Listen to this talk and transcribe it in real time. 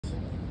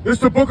This is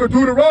the book of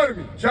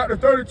Deuteronomy, chapter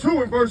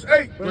 32 and verse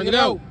 8. Bring it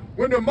out.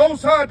 When the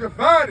Most High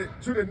divided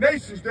to the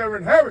nations their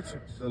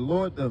inheritance. The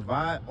Lord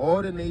divided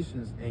all the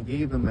nations and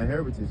gave them a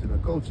heritage and a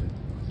culture.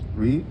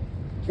 Read.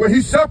 When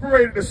he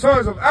separated the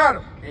sons of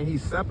Adam. And he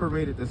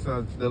separated the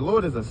sons. The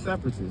Lord is a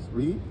separatist.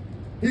 Read.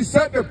 He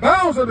set the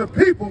bounds of the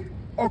people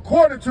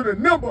according to the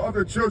number of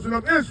the children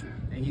of Israel.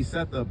 And he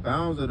set the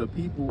bounds of the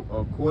people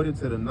according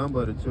to the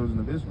number of the children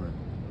of Israel.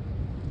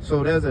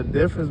 So there's a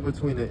difference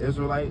between the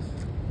Israelites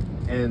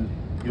and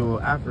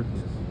your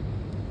Africans.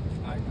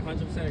 I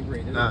 100%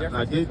 agree.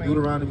 Now get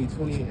Deuteronomy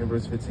 28 and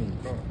verse 15.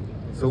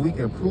 So we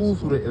can prove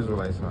who the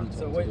Israelites are.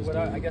 So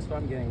I guess what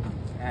I'm getting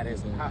at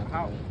is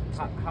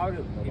how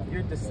do, if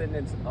you're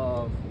descendants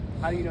of,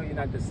 how do you know you're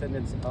not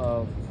descendants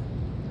of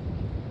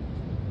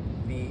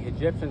the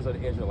Egyptians or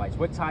the Israelites?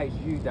 What ties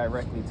you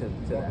directly to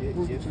that?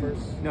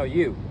 No,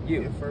 you.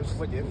 First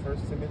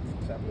Timothy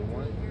chapter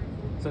 1.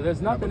 So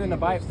there's nothing in the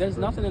Bible. There's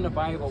nothing in the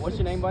Bible. What's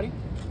your name, buddy?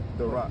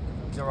 Durak.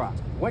 Durak.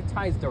 What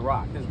ties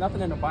Durak? There's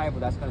nothing in the Bible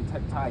that's going to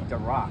tie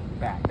Durak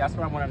back. That's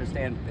what I want to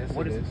understand. Yes,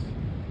 what is it?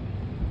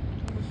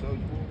 I'm going to show you.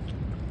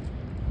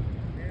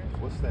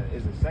 What's that?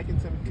 Is it 2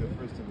 Timothy or 1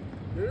 Timothy?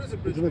 There is a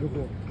bridge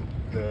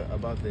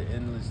about the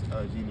endless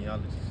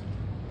genealogies.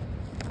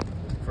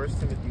 1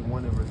 Timothy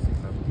 1 and verse 6,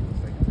 I believe,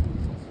 and 2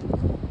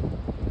 Timothy.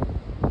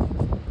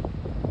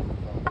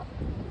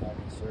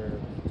 Having served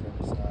and turned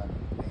aside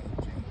from vain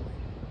jangling,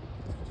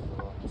 teaches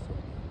the law and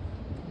story.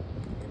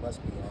 It must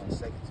be on 2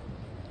 Timothy.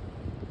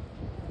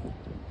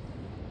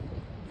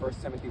 1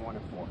 Timothy 1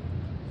 and 4. 1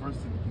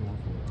 Timothy 1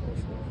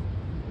 and 4.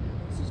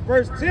 This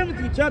is 1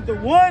 Timothy chapter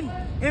 1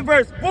 and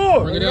verse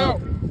 4. Bring it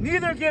out.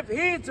 Neither give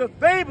heed to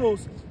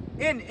fables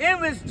in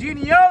endless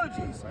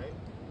genealogies, Right.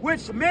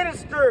 which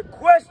minister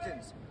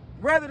questions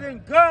rather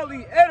than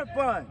godly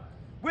edifying,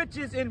 which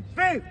is in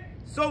faith,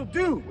 so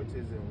do. Which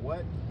is in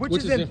what? Which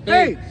is in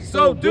faith,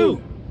 so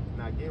do.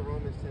 Now get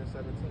Romans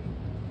 10:17.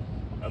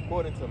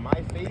 According to my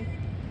faith,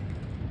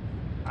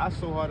 I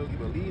so heartily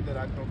believe that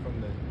I come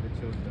from the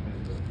children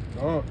of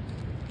Israel.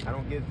 I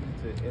don't give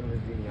heed to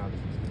endless genealogies.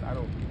 I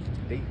don't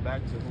date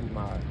back to who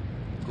my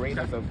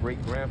greatest of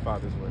great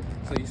grandfathers were.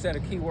 So you said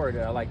a key word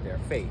that I like there,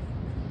 faith.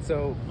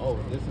 So,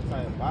 This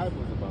entire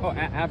Bible is about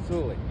faith.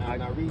 Absolutely.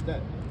 Now read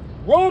that.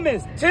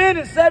 Romans 10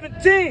 and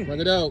 17.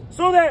 Bring it out.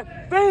 So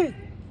that faith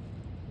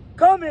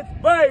cometh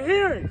by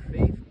hearing,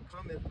 Faith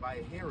cometh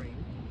by hearing.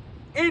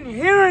 and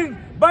hearing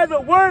by the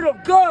word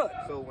of God.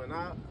 So when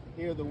I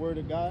hear the word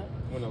of God,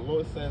 when the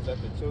Lord says that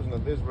the children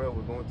of Israel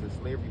were going to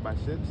slavery by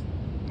ships,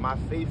 my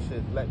faith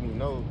should let me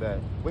know that,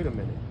 wait a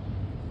minute,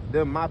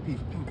 they're my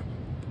people.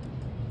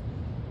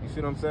 You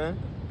see what I'm saying?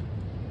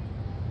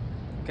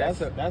 Okay,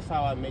 That's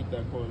how I make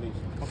that correlation.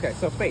 okay,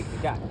 so faith,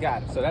 got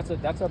it. So that's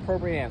an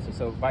appropriate answer.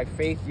 So by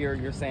faith,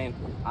 you're saying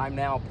I'm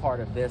now part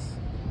of this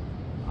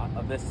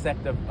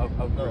sect of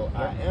No,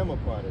 I am a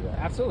part of that.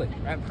 Absolutely.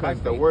 By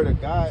Because the faith. word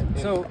of God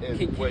is, So is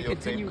can where you your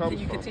continue? faith comes Can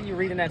you from. continue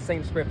reading that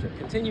same scripture?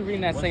 Continue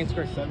reading that same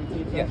scripture.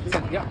 17 Yeah,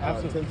 chapter? yeah,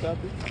 absolutely. 10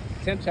 chapter?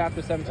 10th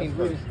chapter, 17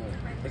 That's verse.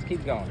 Let's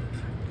keep going.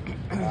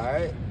 All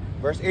right.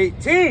 Verse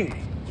 18.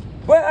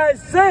 But I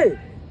say,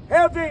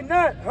 have they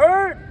not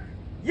heard?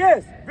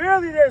 Yes,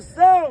 verily their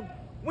sound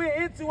went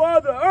into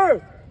all the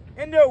earth,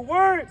 and their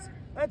words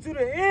unto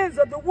the ends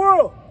of the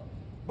world.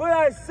 But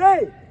I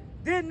say,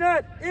 did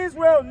not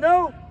Israel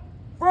know?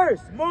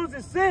 First,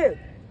 Moses said,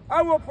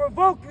 I will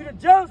provoke you to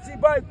jealousy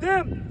by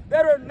them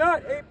that are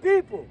not a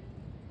people.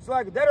 It's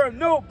like that are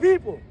no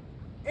people.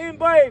 And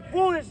by a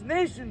foolish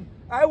nation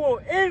I will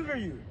anger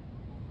you.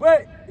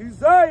 But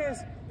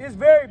Uzziah is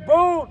very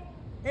bold,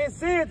 and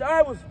saith,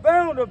 I was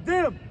found of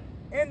them,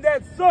 and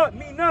that sought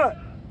me not.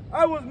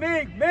 I was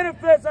made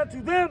manifest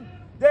unto them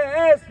that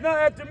asked not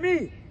after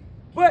me.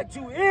 But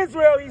to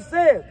Israel he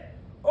saith,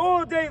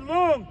 all day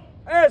long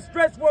I have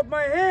stretched forth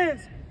my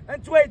hands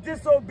unto a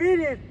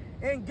disobedient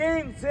and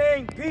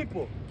gainsaying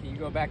people. Can you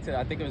go back to,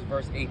 I think it was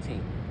verse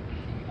 18.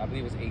 I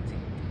believe it was 18.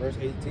 Verse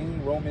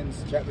 18,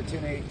 Romans chapter 10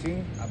 and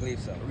 18. I believe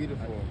so. Read it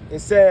for him. It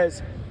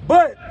says,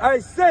 but I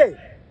say,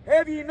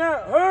 have ye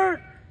not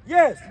heard?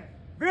 Yes,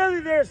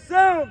 verily their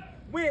sound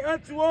went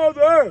unto all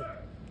the earth,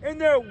 and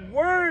their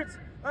words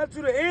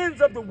unto the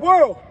ends of the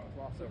world.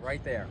 So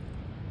right there.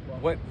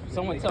 What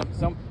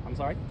I'm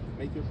sorry?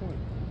 Make your point.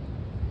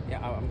 Yeah,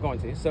 I'm going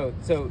to. So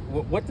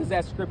what does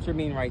that scripture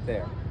mean right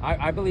there?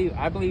 I believe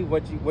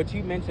what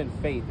you mentioned,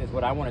 faith, is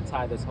what I want to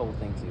tie this whole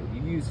thing to.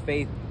 You use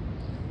faith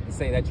to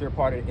say that you're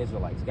part of the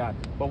Israelites, God.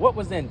 But what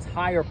was the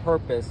entire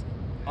purpose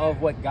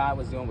of what God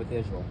was doing with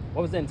Israel?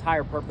 What was the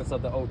entire purpose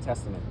of the Old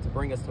Testament? To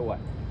bring us to what?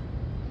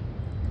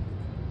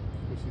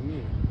 What you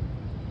mean?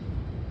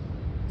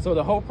 So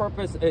the whole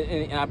purpose,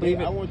 and I believe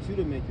I want you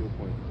to make your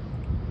point,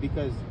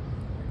 because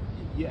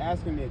you're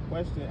asking me a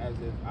question as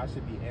if I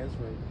should be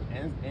answering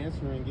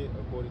it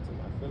according to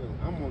my feelings.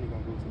 I'm only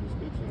going to go to the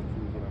scripture and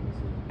prove what I'm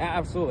saying.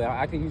 Absolutely.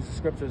 I can use the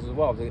scriptures as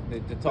well to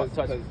touch.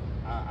 Because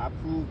I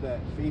prove that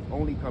faith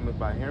only cometh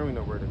by hearing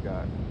the word of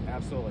God.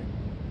 Absolutely.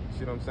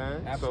 See what I'm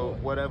saying? Absolutely.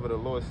 So whatever the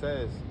Lord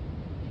says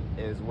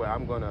is where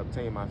I'm going to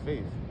obtain my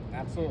faith.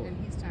 Absolutely.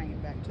 And he's tying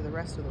it back to the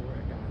rest of the Word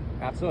of God.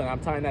 Absolutely. I'm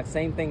tying that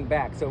same thing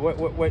back. So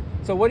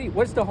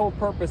what's the whole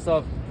purpose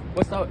of,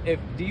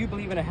 do you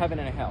believe in a heaven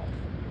and a hell?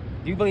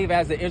 Do you believe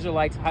as the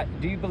Israelites,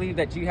 do you believe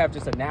that you have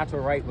just a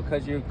natural right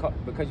because you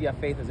have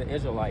faith as an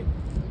Israelite,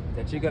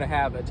 that you're going to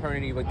have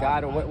eternity with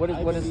God? Or what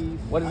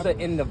is the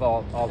end of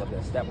all of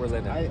this that we're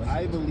living?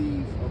 I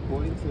believe,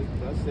 according to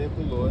thus saith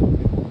the Lord,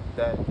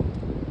 that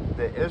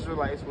the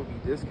Israelites will be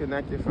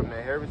disconnected from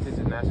their heritage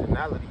and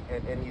nationality,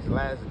 and in these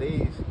last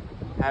days,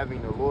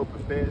 having the Lord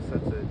prepared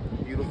such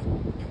a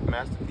beautiful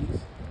masterpiece,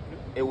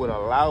 it would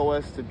allow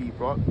us to be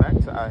brought back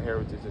to our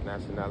heritage and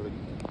nationality,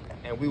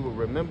 and we will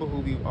remember who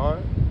we are,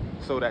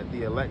 so that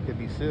the elect could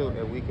be sealed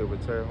and we could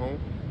return home,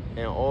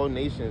 and all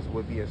nations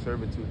would be in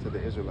servitude to the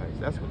Israelites.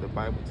 That's what the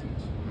Bible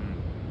teaches.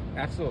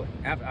 Absolutely.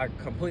 I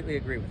completely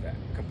agree with that.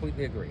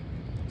 Completely agree.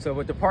 So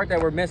with the part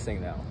that we're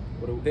missing now,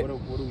 What are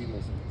we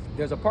missing?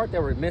 there's a part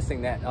that we're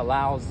missing that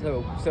allows,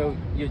 so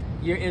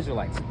you're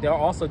Israelites. There are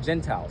also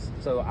Gentiles.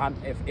 So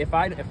if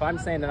I'm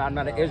saying that I'm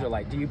not an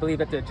Israelite, do you believe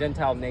that there are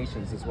Gentile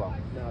nations as well?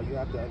 Now you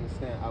have to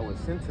understand our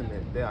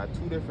sentiment. There are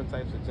two different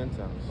types of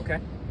Gentiles. Okay.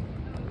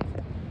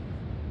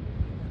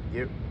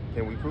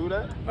 Can we prove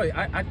that? Oh,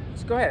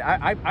 just go ahead.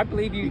 I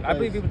believe you. I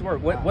believe you with the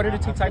word. What are the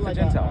two types of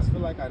Gentiles? I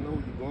feel like I know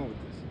where you're going with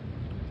this.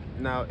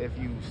 Now, if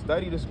you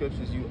study the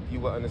scriptures, you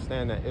will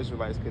understand that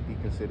Israelites could be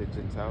considered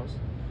Gentiles.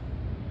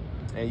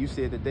 And you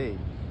see it today.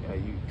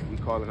 We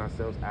calling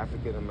ourselves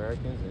African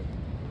Americans, and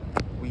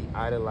we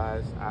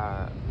idolize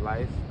our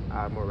life,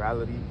 our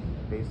morality,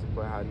 based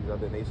upon how these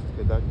other nations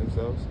conduct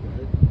themselves.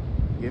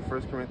 Get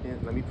 1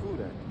 Corinthians. Let me prove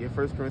that. Get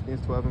 1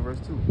 Corinthians 12 and verse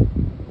 2.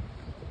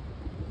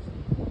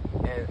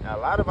 And a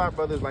lot of our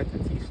brothers like to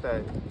teach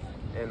that,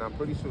 and I'm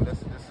pretty sure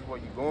this is where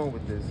you're going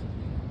with this.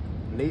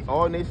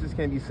 All nations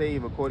can be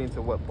saved according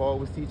to what Paul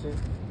was teaching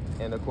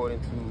and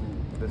according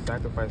to the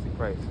sacrifice of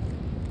Christ.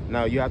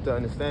 Now, you have to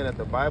understand that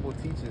the Bible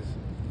teaches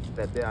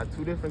that there are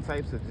two different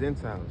types of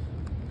Gentiles.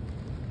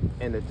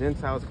 And the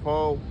Gentiles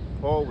Paul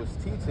was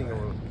teaching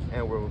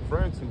and were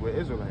referring to were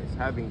Israelites,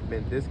 having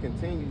been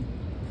discontinued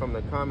from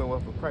the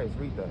commonwealth of Christ.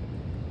 Read that.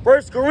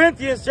 1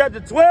 Corinthians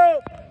chapter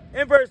 12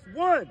 and verse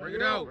 1. Bring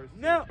it out.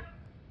 Now,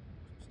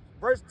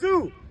 verse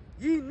 2.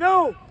 Ye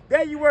know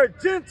that you were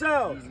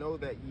Gentiles. Ye know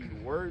that ye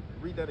were,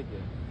 read that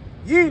again.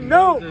 Ye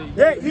know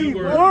that ye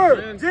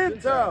were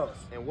Gentiles.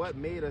 And what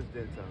made us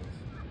Gentiles?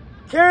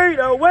 Carried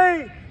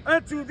away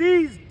unto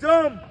these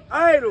dumb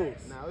idols.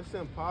 Now, it's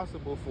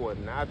impossible for a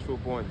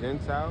natural-born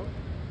Gentile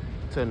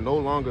to no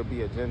longer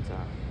be a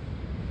Gentile.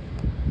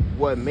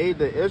 What made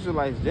the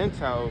Israelites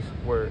Gentiles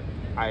were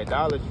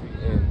idolatry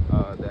and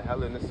the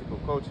Hellenistic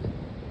culture.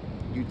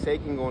 You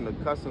taking on the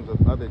customs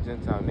of other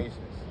Gentile nations.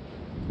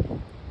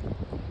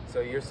 So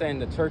you're saying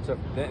the church of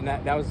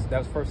that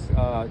was first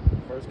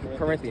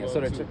Corinthians. So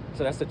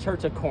that's the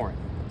church of Corinth.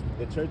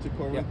 The church of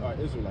Corinth are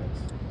Israelites.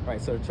 Right.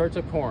 So the church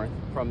of Corinth,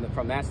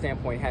 from that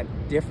standpoint, had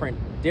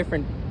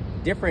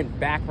different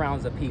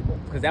backgrounds of people,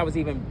 because that was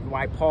even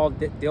why Paul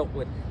dealt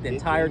with the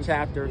entire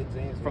chapter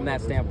from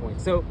that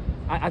standpoint. So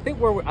I think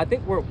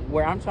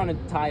where I'm trying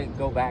to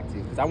go back to,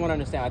 because I want to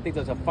understand. I think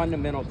there's a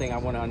fundamental thing I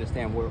want to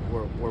understand where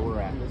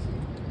we're at.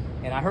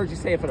 And I heard you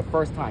say it for the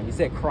first time. You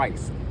said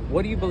Christ.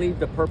 What do you believe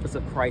the purpose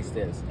of Christ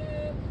is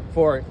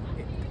for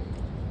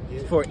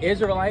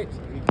Israelites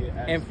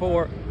and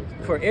for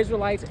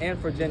Israelites and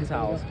for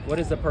Gentiles? What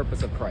is the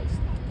purpose of Christ?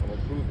 I'm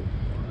gonna prove it.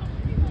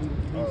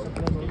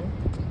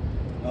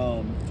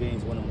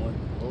 James 1:1.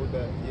 Hold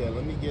that. Yeah,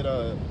 let me get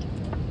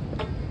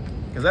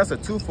because that's a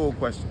twofold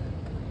question.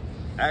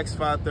 Acts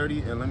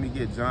 5:30, and let me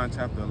get John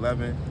chapter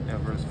 11 and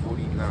verse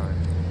 49.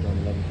 John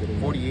 11,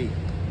 48.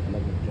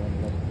 John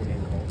 11,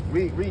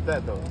 48. Read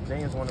that though.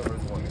 James 1 and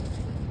verse 1.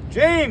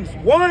 James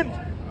 1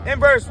 and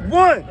verse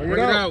 1. Bring it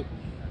out.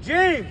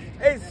 James,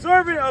 a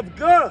servant of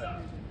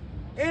God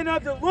and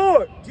of the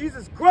Lord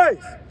Jesus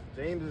Christ.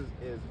 James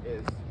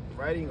is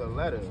writing a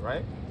letter,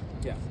 right?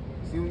 Yes.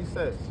 See what he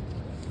says?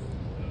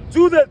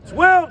 To the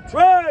 12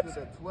 tribes To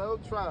the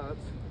 12 tribes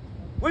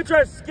which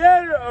are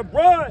scattered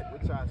abroad.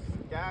 which are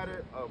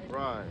scattered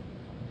abroad.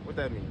 What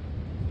that mean?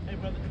 Hey,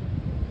 brother.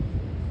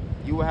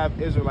 You will have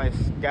Israelites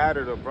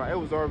scattered abroad. It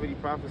was already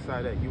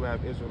prophesied that you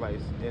have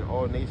Israelites in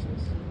all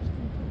nations.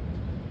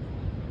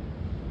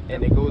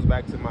 And it goes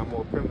back to my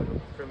more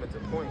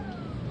primitive point.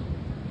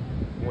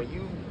 When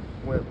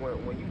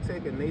you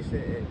take a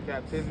nation in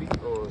captivity,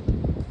 or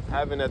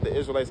having that the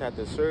Israelites have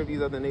to serve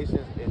these other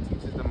nations, it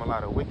teaches them a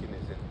lot of wickedness.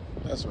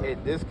 That's right.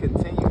 It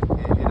discontinues you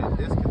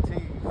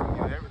from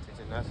your heritage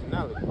and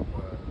nationality.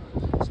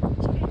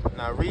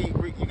 Now read,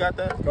 you got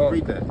that?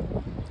 Read that.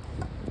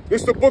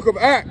 It's the book of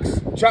Acts,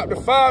 chapter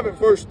 5 and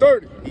verse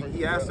 30.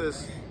 He asked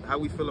us how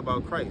we feel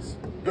about Christ.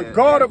 The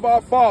God of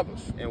our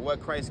fathers, and what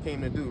Christ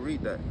came to do.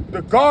 Read that.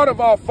 the God of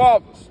our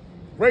fathers,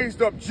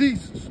 raised up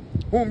Jesus,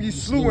 whom ye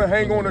slew and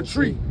hang on a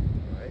tree.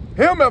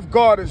 Him have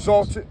God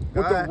exalted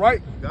with the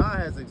right. God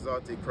has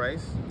exalted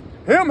Christ.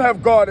 Him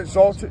have God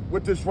exalted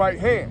with his right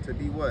hand. To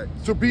be what?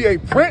 To be a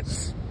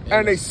prince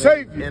and a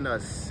savior. And a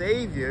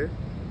savior.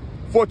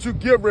 For to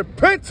give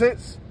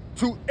repentance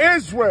to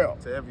Israel.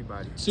 To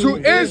everybody. To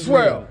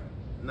Israel.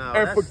 Now,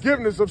 And that's-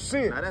 forgiveness of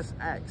sin. Now that's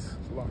Acts.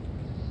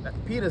 That's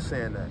Peter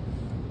saying that.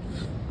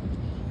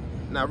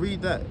 Now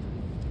read that.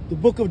 The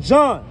book of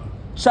John,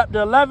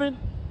 chapter 11,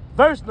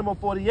 verse number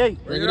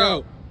 48. Bring it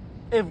out.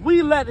 If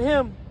we let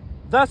him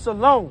thus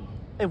alone,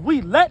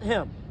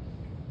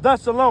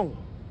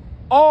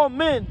 all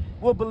men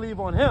will believe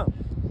on him.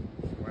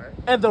 Right.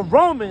 And the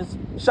Romans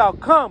shall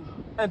come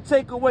and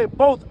take away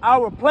both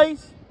our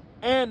place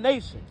and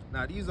nation.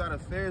 Now these are the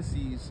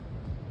Pharisees.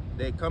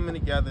 They're coming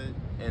together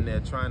and they're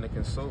trying to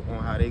consult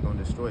on how they're going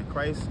to destroy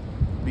Christ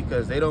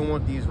because they don't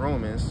want these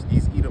Romans,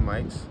 these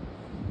Edomites,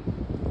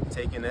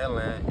 taking their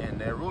land and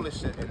their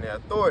rulership and their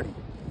authority.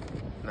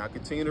 Now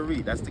continue to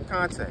read. That's the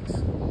context.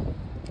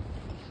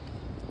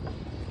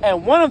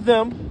 And one of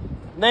them,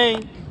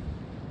 named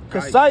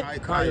Caiaphas.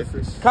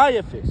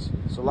 Caiaphas,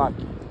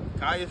 Salaki,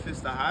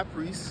 Caiaphas, the high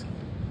priest,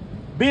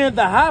 being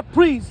the high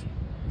priest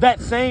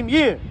that same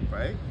year,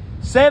 right?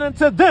 said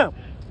unto them,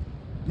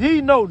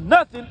 ye know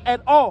nothing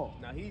at all.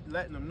 Now he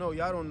letting them know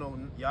y'all don't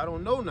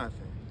know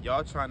nothing.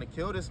 Y'all trying to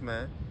kill this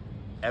man.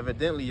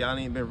 Evidently y'all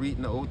ain't been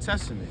reading the Old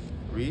Testament.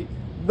 Read.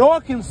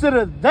 Nor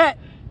consider that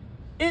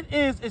it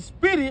is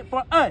expedient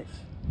for us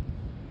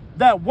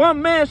that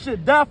one man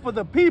should die for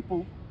the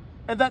people,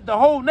 and that the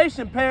whole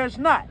nation perish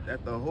not.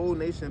 That the whole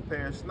nation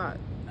perish not.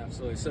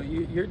 Absolutely. So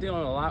you're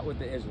dealing a lot with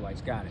the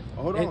Israelites. Got it.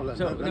 Hold on.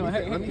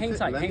 Hang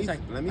tight.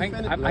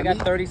 I got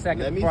 30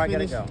 seconds before I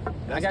gotta go.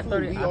 I got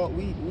 30.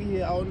 We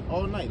here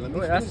all night. Let me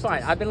That's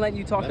fine. I've been letting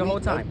you talk the whole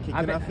time.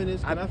 Can I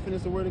finish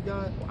the word of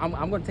God?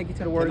 I'm going to take you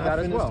to the word of God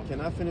as well.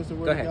 Can I finish the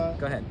word of God?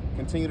 Go ahead.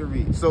 Continue to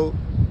read. So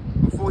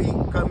before he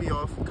cut me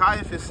off,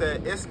 Caiaphas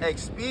said it's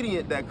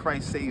expedient that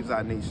Christ saves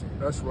our nation.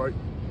 That's right.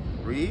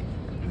 Read.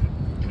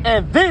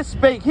 And this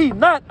spake he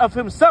not of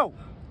himself,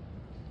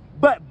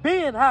 but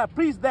being high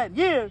priest that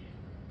year,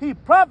 he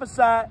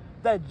prophesied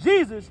that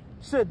Jesus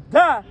should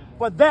die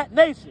for that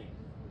nation.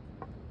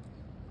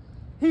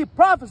 He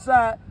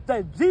prophesied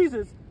that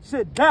Jesus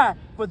should die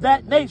for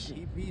that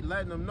nation. He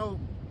letting them know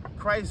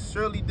Christ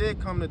surely did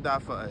come to die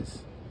for us.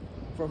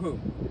 For who?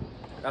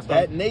 That's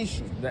that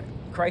nation. That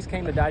Christ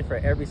came to die for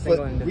every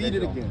single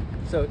individual. Read it again.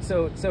 So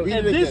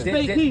and this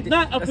spake he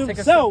not of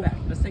himself,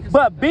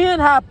 but being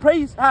high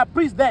priest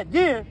that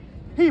year,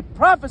 he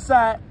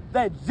prophesied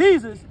that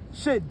Jesus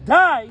should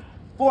die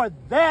for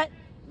that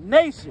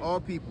nation.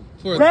 All people.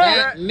 For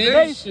that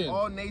nation.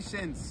 All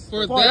nations.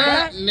 For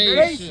that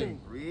nation.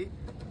 Read.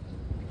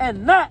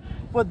 And not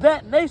for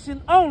that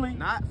nation only.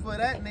 Not for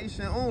that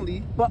nation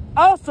only. But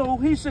also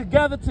he should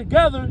gather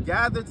together.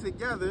 Gather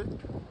together.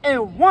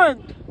 And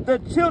one, the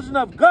children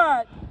of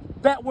God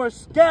that were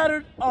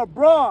scattered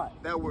abroad.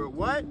 That were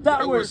what?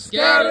 That were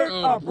scattered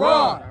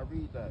abroad. I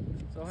read that.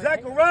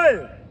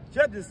 Zechariah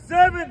chapter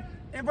 7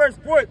 and verse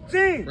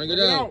 14. Bring it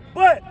out.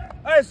 But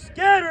I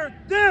scattered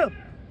them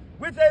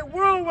with a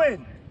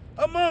whirlwind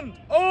among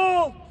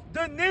all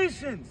the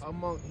nations.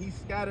 He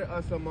scattered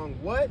us among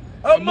what?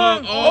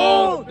 Among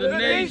all the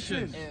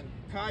nations. And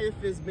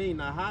Caiaphas being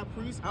the high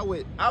priest, I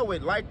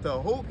would like to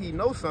hope he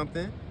knows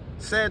something.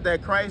 Said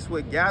that Christ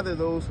would gather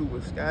those who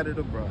were scattered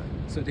abroad.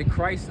 So did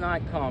Christ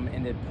not come,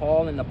 and did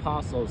Paul and the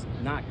apostles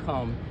not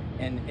come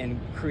and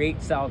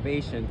create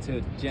salvation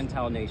to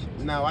Gentile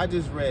nations? Now I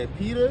just read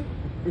Peter.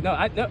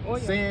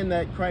 Saying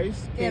that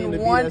Christ came in to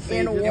one be that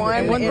Savior.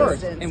 in one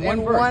instance, in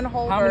one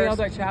whole How verse. many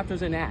other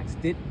chapters in Acts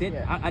did?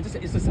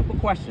 It's a simple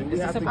question.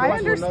 It's a simple I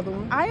question.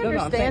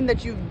 understand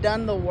that you've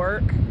done the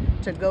work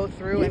to go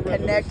through and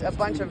connect a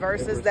bunch of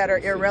verses that are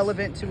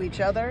irrelevant to each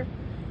other.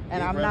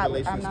 And I'm not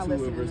listening to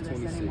this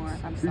anymore.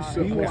 I'm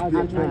sorry.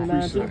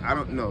 I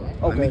don't know.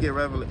 Okay. Let me get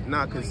Revelation.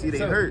 Nah, cause see, they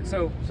hurt.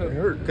 They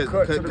hurt.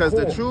 Because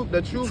the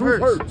truth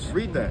hurts.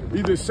 Read that.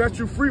 Either set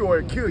you free or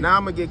it kill you. Now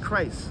I'm gonna get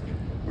Christ.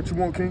 What you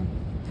want, King?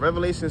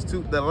 Revelations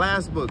 2, the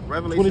last book,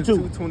 Revelation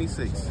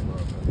 2:26.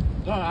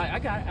 No, I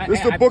got.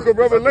 It's the book of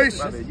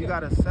Revelation. You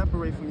gotta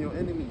separate from your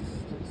enemies.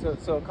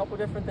 So a couple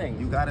different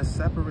things. You gotta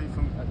separate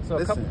from. So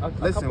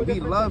listen. We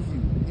love you.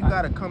 You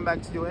gotta come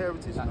back to your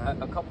heritage,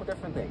 man. A couple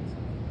different things.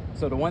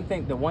 So the one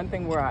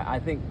thing where I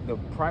think the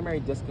primary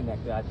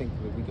disconnect that I think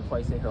we could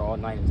probably sit here all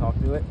night and talk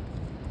through it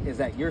is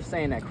that you're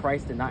saying that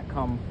Christ did not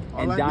come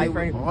and die for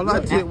anyone. All I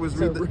did was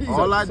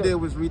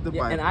read the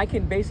Bible. And I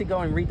can basically go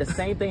and read the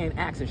same thing in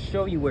Acts and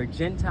show you where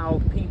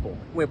Gentile people,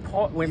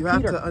 you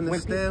have to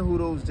understand who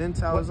those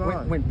Gentiles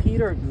are. When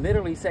Peter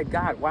literally said,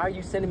 God, why are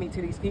you sending me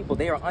to these people?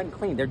 They are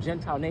unclean. They're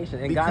Gentile nation.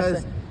 And because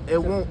God said,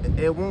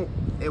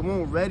 it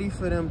won't ready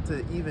for them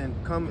to even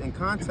come in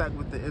contact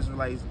with the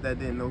Israelites that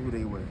didn't know who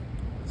they were.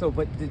 So,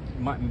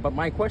 but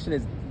my question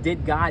is,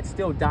 did God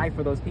still die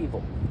for those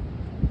people?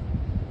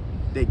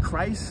 Did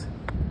Christ?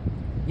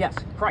 Yes,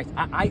 Christ.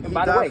 And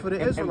by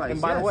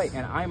the way,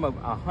 and I'm a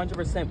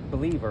 100%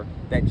 believer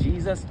that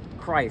Jesus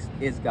Christ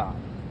is God.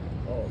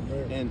 Oh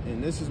man.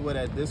 And this is where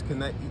that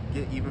disconnect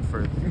get even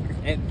further.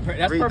 And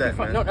that's perfect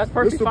fine. No, that's This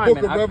perfect is the fine,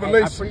 book man. of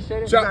Revelation, I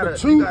appreciate it. chapter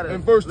 2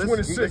 and verse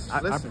 26.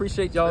 I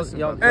appreciate y'all's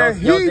and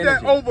he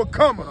that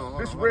overcometh,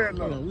 this red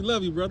Hold love. on, we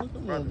love you, brother.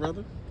 Come on,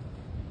 brother.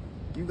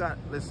 You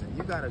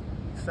gotta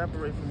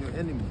separate from your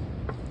enemy.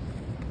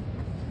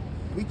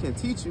 We can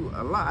teach you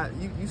a lot.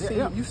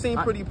 You seem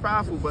pretty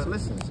powerful, but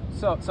listen.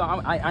 So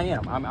I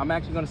am. I'm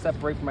actually going to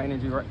separate from my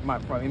energy,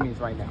 from enemies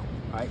right now.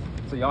 All right.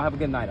 So y'all have a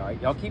good night. All right.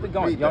 Y'all keep it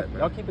going.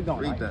 Y'all keep it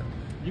going. Read that.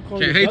 You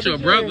can't hate your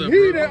brother.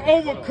 He that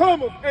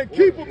overcometh and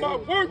keepeth my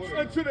works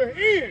unto the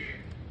end,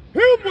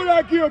 him will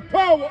I give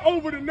power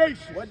over the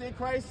nations. What did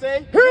Christ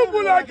say? Him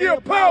will I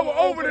give power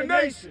over the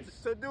nations.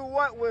 To do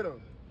what with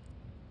them?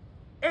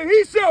 And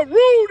he shall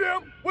rule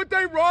them with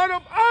a rod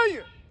of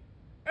iron.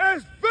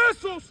 As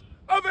vessels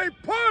of a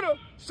potter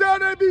shall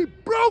they be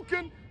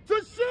broken to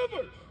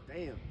shivers.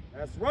 Damn.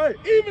 That's right.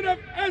 Even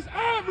as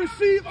I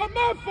receive of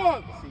my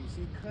Father. See,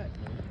 she cut,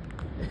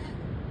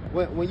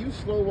 man. When you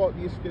slow walk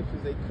these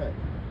scriptures, they cut.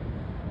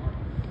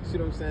 See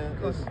what I'm saying?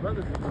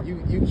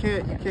 You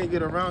can't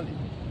get around it.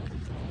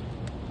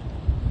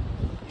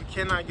 You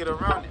cannot get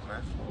around it,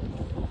 man.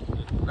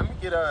 Let me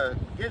get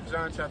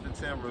John chapter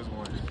 10, verse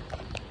 1.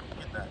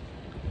 Get that.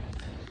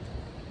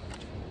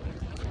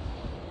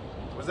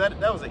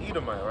 That was an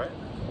Edomite, right?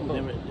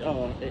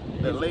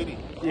 The lady.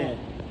 Yeah.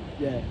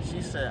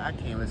 She said, I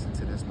can't listen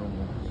to this no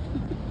more.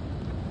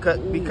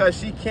 Because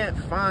she can't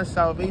find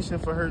salvation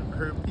for her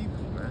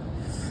people, man.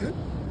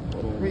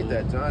 Read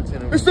that, John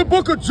 10. It's the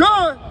book of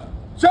John,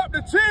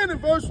 chapter 10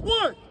 and verse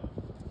 1.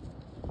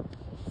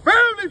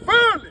 Verily,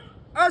 verily,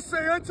 I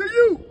say unto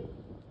you,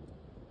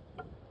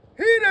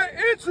 he that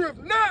entereth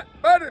not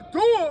by the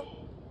door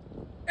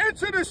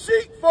into the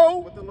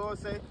sheepfold. What the Lord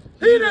say?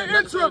 He that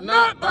entereth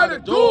not by the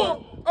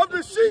door of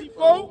the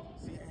sheepfold.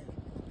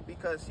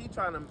 Because he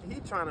trying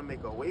to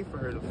make a way for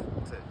her to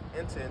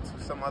enter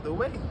into some other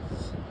way.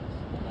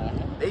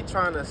 They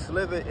trying to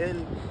slither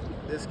in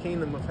this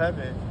kingdom of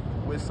heaven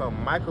with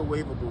some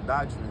microwavable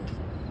doctrine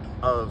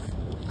of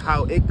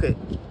how it could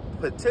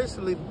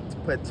potentially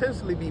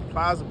be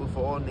plausible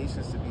for all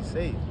nations to be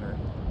saved, man.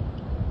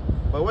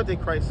 But what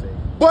did Christ say?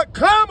 But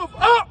climbeth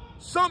up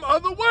some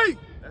other way.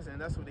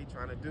 That's what they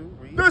trying to do.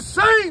 Read. The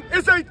same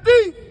is a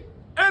thief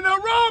and a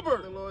robber.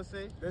 What the Lord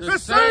say? The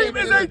same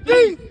is a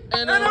thief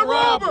and a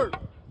robber.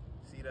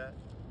 See that?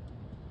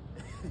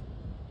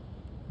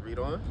 Read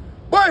on.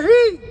 But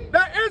he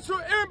that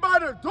entereth in by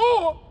the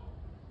door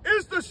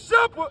is the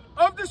shepherd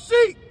of the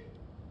sheep.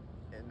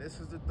 And this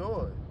is the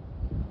door.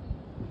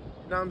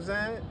 You know what I'm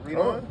saying? Read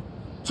on.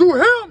 To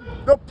him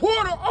the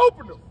porter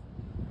openeth,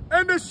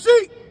 and the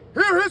sheep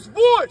hear his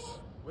voice.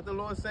 What the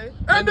Lord say?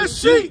 And the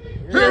sheep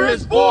hear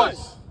his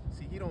voice.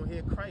 See, he don't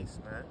hear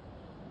Christ, man.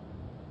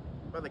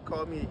 Brother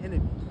called me an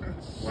enemy.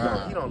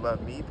 Wow. He don't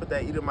love me. He put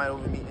that Edomite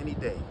over me any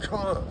day.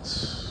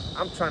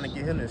 I'm trying to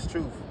get him this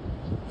truth.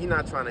 He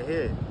not trying to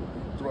hear it.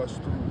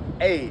 Thrust through.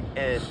 Hey,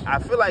 and I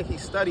feel like he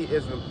studied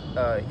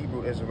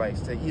Hebrew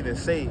Israelites to even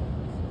say,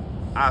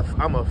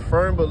 I'm a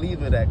firm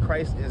believer that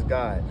Christ is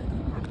God.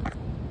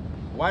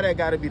 Why that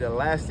gotta be the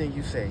last thing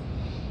you say?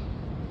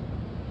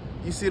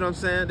 You see what I'm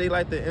saying? They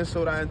like to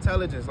insult our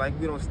intelligence, like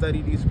we don't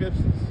study these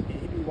scriptures. Yeah,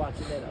 he be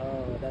watching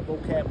that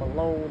vocab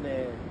Malone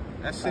and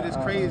that shit is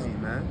crazy,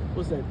 man.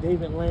 What's that,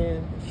 David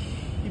Land?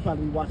 He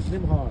probably be watching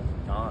them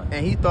hard.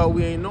 And he thought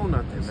we ain't know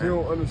nothing, man. He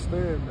don't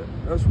understand that.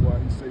 That's why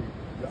he say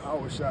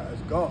Yahweh Shai is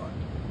God.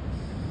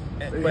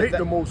 They hate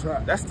the Most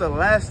High. That's the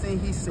last thing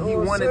he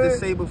wanted to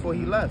say before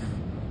he left.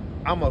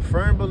 I'm a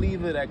firm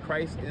believer that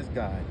Christ is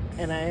God.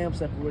 And I am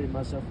separating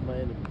myself from my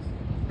enemies.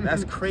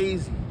 That's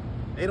crazy.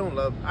 They don't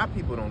love, our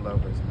people don't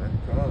love us,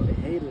 man. They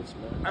hate us,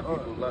 man.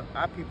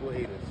 Our people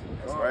hate us.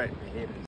 That's right. They hate us.